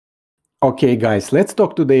Okay guys, let's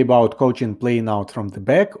talk today about coaching playing out from the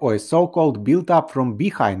back, or a so-called build-up from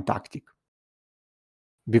behind tactic.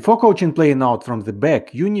 Before coaching playing out from the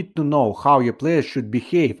back, you need to know how your players should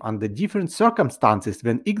behave under different circumstances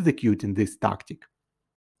when executing this tactic.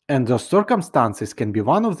 And those circumstances can be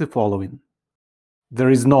one of the following.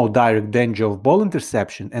 There is no direct danger of ball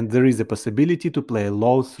interception, and there is a possibility to play a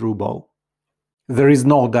low through ball. There is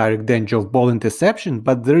no direct danger of ball interception,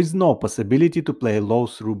 but there is no possibility to play a low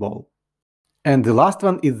through ball. And the last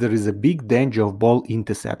one is there is a big danger of ball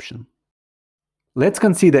interception. Let's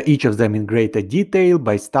consider each of them in greater detail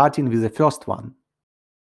by starting with the first one.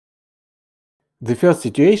 The first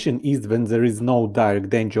situation is when there is no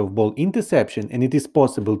direct danger of ball interception and it is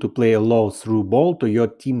possible to play a low through ball to your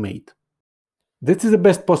teammate. This is the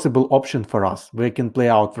best possible option for us, where we can play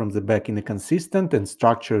out from the back in a consistent and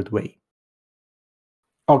structured way.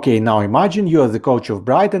 Okay, now imagine you are the coach of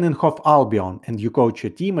Brighton and Hove Albion and you coach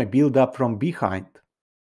your team a build-up from behind.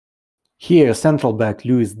 Here, central back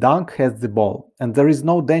Lewis Dunk has the ball, and there is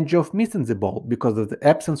no danger of missing the ball because of the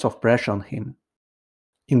absence of pressure on him.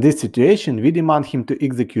 In this situation, we demand him to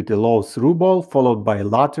execute a low through ball followed by a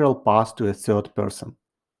lateral pass to a third person.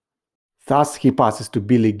 Thus, he passes to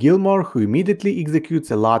Billy Gilmore, who immediately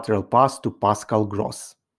executes a lateral pass to Pascal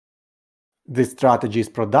Gross. This strategy is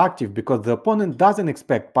productive because the opponent doesn't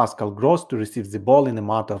expect Pascal Gross to receive the ball in a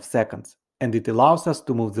matter of seconds, and it allows us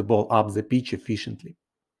to move the ball up the pitch efficiently.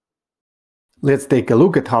 Let's take a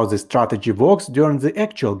look at how this strategy works during the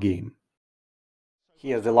actual game.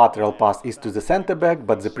 Here the lateral pass is to the center back,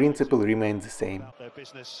 but the principle remains the same.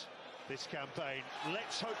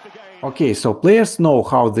 Okay, so players know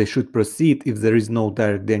how they should proceed if there is no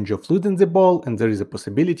direct danger of losing the ball and there is a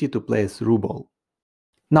possibility to play a through ball.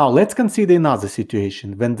 Now let's consider another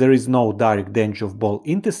situation when there is no direct danger of ball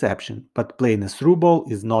interception, but playing a through ball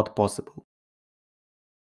is not possible.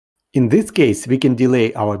 In this case, we can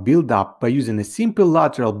delay our build-up by using a simple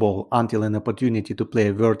lateral ball until an opportunity to play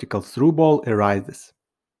a vertical through ball arises.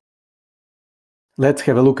 Let's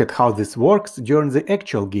have a look at how this works during the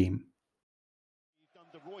actual game.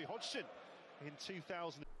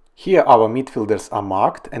 Here our midfielders are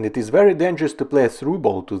marked and it is very dangerous to play a through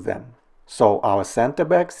ball to them. So our center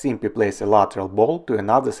back simply plays a lateral ball to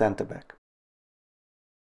another center back.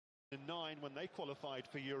 When they qualified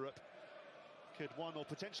for Europe, could one or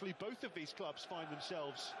potentially both of these clubs find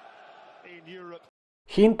themselves in Europe?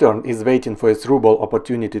 He in turn is waiting for a through ball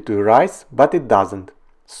opportunity to arise, but it doesn't.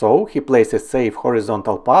 So he plays a safe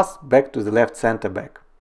horizontal pass back to the left center back.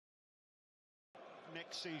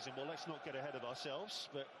 Next season, well, let's not get ahead of ourselves,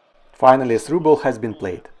 but finally a through ball has been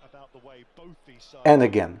played. And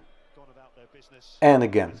again. And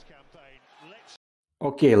again.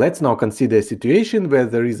 Okay, let's now consider a situation where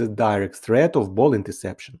there is a direct threat of ball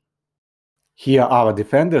interception. Here our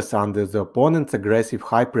defenders are under the opponent's aggressive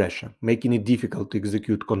high pressure, making it difficult to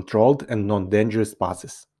execute controlled and non-dangerous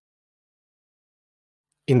passes.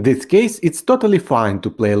 In this case, it's totally fine to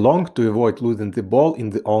play long to avoid losing the ball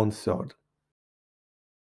in the own third.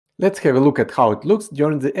 Let's have a look at how it looks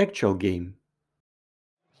during the actual game.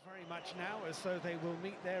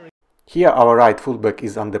 Here our right fullback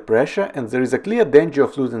is under pressure and there is a clear danger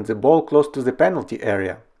of losing the ball close to the penalty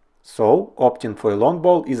area. So, opting for a long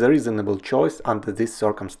ball is a reasonable choice under these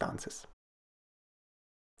circumstances.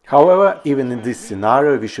 However, even in this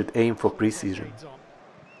scenario, we should aim for precision.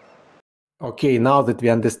 Okay, now that we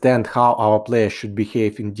understand how our players should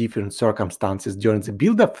behave in different circumstances during the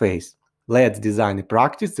build-up phase, let's design a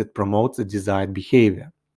practice that promotes the desired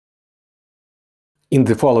behavior. In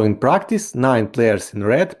the following practice, 9 players in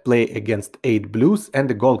red play against 8 blues and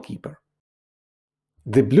a goalkeeper.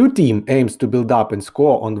 The blue team aims to build up and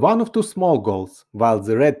score on one of 2 small goals, while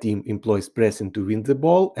the red team employs pressing to win the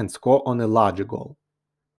ball and score on a larger goal.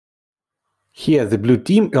 Here the blue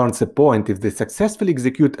team earns a point if they successfully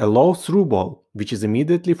execute a low through ball, which is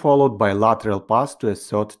immediately followed by a lateral pass to a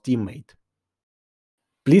third teammate.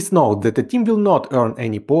 Please note that the team will not earn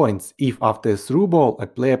any points if after a through ball a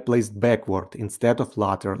player plays backward instead of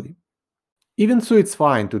laterally. Even so, it's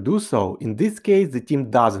fine to do so. In this case, the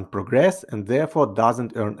team doesn't progress and therefore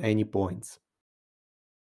doesn't earn any points.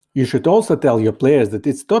 You should also tell your players that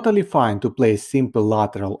it's totally fine to play a simple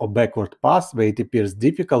lateral or backward pass where it appears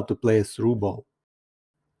difficult to play a through ball.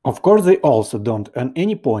 Of course, they also don't earn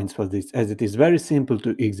any points for this, as it is very simple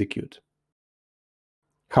to execute.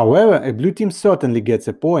 However, a blue team certainly gets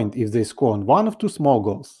a point if they score on one of 2 small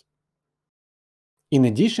goals. In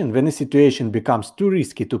addition, when a situation becomes too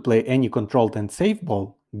risky to play any controlled and safe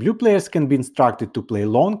ball, blue players can be instructed to play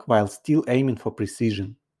long while still aiming for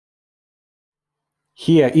precision.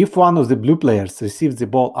 Here, if one of the blue players receives the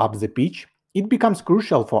ball up the pitch, It becomes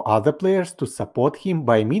crucial for other players to support him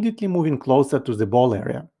by immediately moving closer to the ball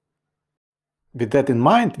area. With that in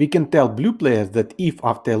mind, we can tell blue players that if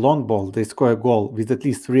after a long ball they score a goal with at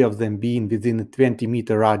least 3 of them being within a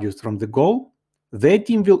 20-meter radius from the goal, their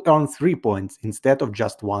team will earn 3 points instead of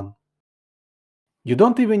just 1. You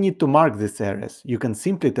don't even need to mark these areas, you can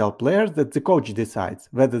simply tell players that the coach decides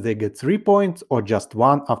whether they get 3 points or just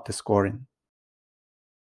 1 after scoring.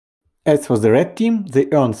 As for the red team, they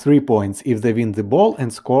earn 3 points if they win the ball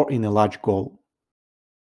and score in a large goal.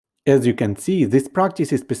 As you can see, this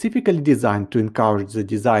practice is specifically designed to encourage the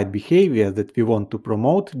desired behavior that we want to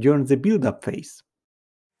promote during the build-up phase.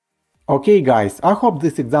 Okay guys, I hope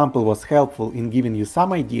this example was helpful in giving you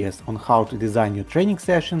some ideas on how to design your training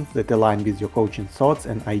sessions that align with your coaching thoughts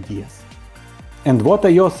and ideas. And what are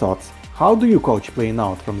your thoughts? How do you coach playing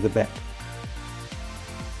out from the back?